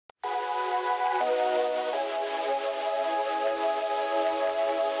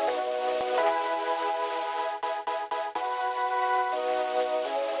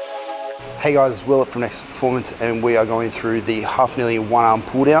Hey guys, Will from Nexus Performance, and we are going through the half kneeling 1-arm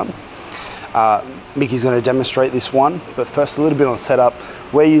pull down. Mickey's going to demonstrate this one, but first a little bit on setup.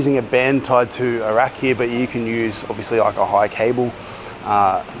 We're using a band tied to a rack here, but you can use obviously like a high cable.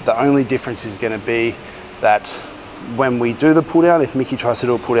 The only difference is going to be that when we do the pull down, if Mickey tries to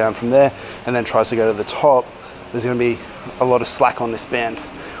do a pull down from there and then tries to go to the top, there's going to be a lot of slack on this band,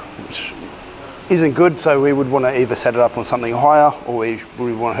 which isn't good. So we would want to either set it up on something higher, or we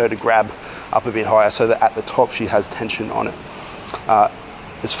would want her to grab up a bit higher so that at the top she has tension on it.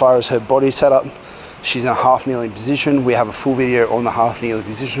 As far as her body setup, she's in a half kneeling position. We have a full video on the half kneeling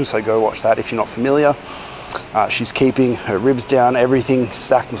position, so go watch that if you're not familiar. She's keeping her ribs down, everything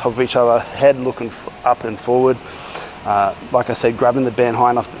stacked on top of each other, head looking up and forward. Like I said, grabbing the band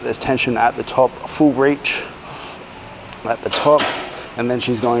high enough that there's tension at the top, full reach at the top, and then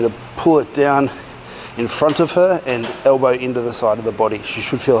she's going to pull it down in front of her and elbow into the side of the body. She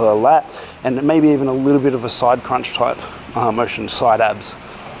should feel her lat and maybe even a little bit of a side crunch type motion, side abs.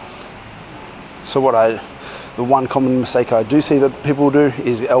 So the one common mistake I do see that people do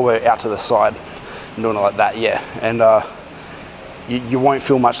is elbow out to the side and doing it like that, yeah. And you won't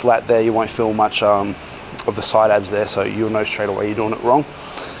feel much lat there, you won't feel much of the side abs there, so you'll know straight away you're doing it wrong.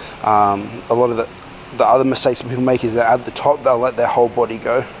 A lot of the other mistakes that people make is that at the top they'll let their whole body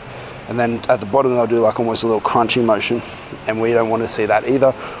go, and then at the bottom they'll do like almost a little crunchy motion, and we don't want to see that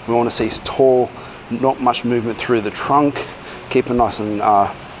either. We want to see tall, not much movement through the trunk, keep it nice and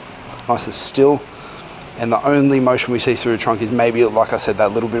still. And the only motion we see through the trunk is maybe, like I said,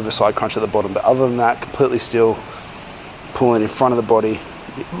 that little bit of a side crunch at the bottom. But other than that, completely still, pulling in front of the body.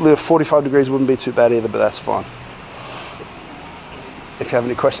 45 degrees wouldn't be too bad either, but that's fine. If you have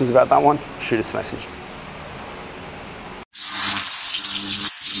any questions about that one, shoot us a message.